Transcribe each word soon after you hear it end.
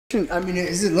I mean,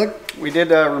 is it look? We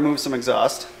did remove some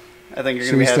exhaust. I think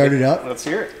you're going to be happy. Should we start it up? Let's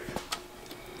hear it.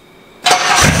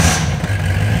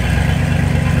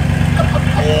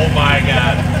 Oh my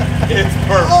God. It's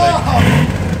perfect. Oh.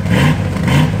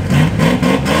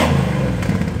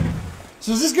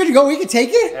 So is this good to go? We can take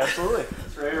it? Absolutely.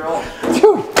 It's ready to roll.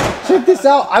 Dude, check this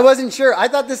out. I wasn't sure. I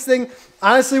thought this thing,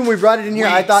 honestly, when we brought it in here,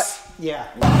 I thought, yeah.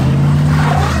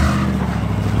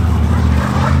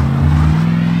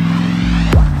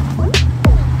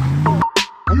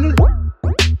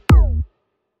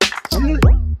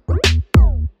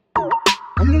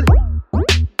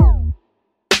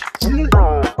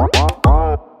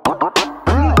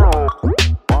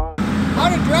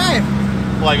 How'd it drive?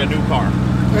 Like a new car.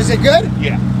 Was it good?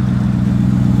 Yeah.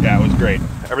 Yeah, it was great.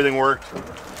 Everything worked.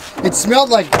 It smelled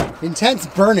like intense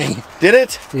burning. Did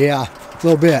it? Yeah, a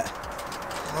little bit.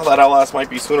 Well, that outlast might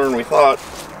be sooner than we thought.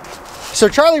 So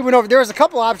Charlie went over, there was a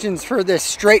couple options for this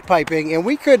straight piping, and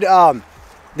we could,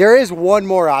 there is one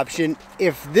more option.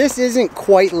 If this isn't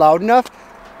quite loud enough,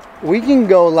 we can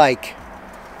go like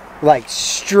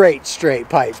straight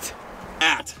piped.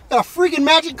 Got A freaking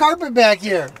magic carpet back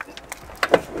here.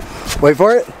 Wait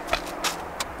for it.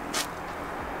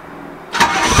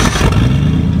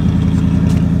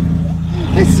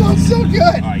 It sounds so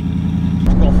good. Alright.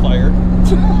 Go fire.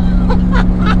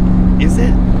 Is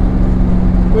it?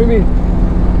 What do you mean?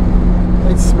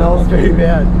 It smells very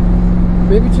bad.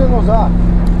 Maybe turn those off.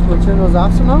 Can we turn those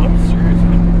off somehow? I'm serious.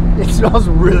 It smells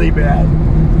really bad.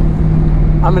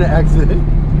 I'm gonna exit it.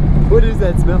 What is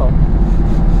that smell?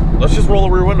 Let's just roll the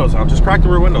rear windows out. Just crack the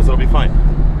rear windows. It'll be fine.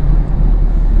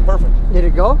 Perfect. Did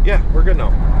it go? Yeah, we're good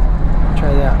now.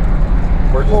 Try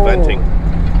that. We're just venting.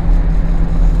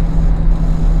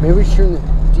 Maybe we should turn the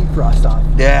defrost off.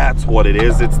 That's what it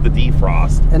is. It's the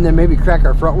defrost. And then maybe crack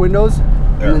our front windows. There.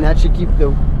 And then that should keep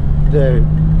the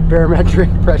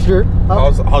barometric pressure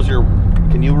up. How's your?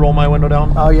 Can you roll my window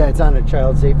down? Oh yeah, it's on a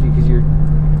child safety because you're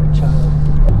a child.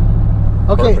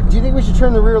 Okay, Perfect. do you think we should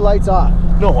turn the rear lights off?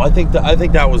 No, I think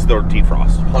that was the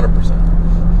defrost. 100%.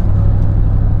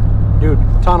 Dude,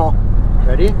 tunnel.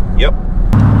 Ready? Yep.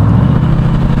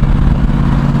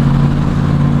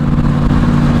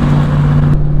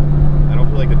 I don't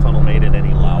feel like the tunnel made it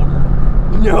any louder.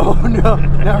 No,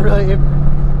 not really.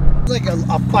 It's like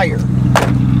a fire.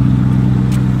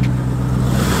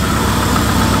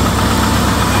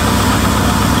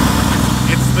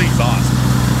 It's the exhaust.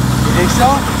 You think so?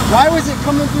 Why was it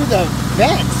coming through the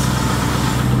vents?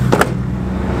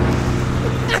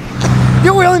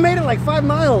 Dude, we only made it like 5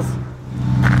 miles.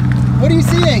 What are you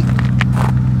seeing?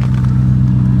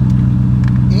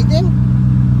 Anything?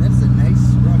 That's a nice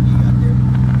rug you got there.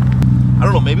 I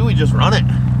don't know, maybe we just run it.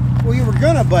 Well, you were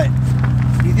gonna, but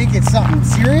do you think it's something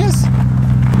serious?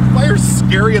 Fire's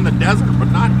scary in the desert, but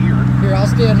not here. Here, I'll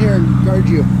stand here and guard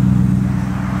you.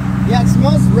 Yeah, it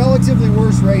smells relatively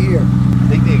worse right here. I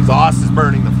think the exhaust is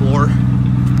burning the floor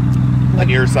on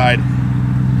your side.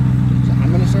 So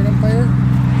I'm gonna start on fire?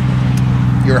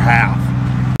 Your half.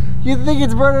 You think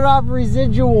it's burning off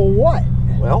residual what?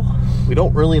 Well, we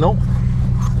don't really know.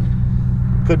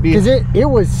 Could be. Because it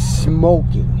was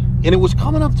smoking. And it was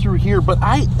coming up through here, but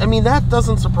I mean, that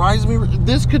doesn't surprise me.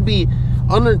 This could be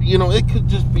under, you know, it could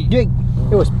just be.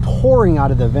 It was pouring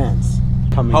out of the vents.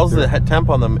 How's the temp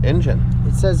on the engine?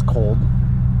 It says cold.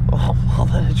 Oh, well,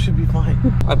 then it should be fine.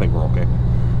 I think we're okay.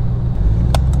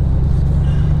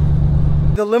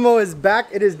 The limo is back,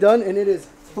 it is done, and it is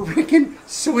freaking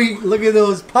sweet. Look at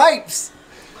those pipes.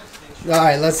 All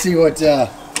right, let's see what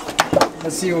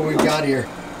we've got here.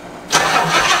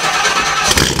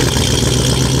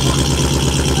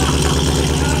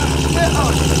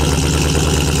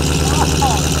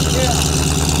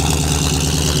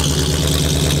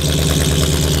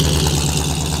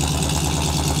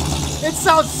 It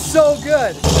sounds so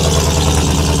good.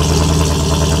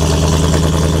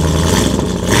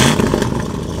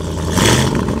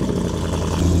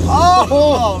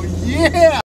 Oh, yeah.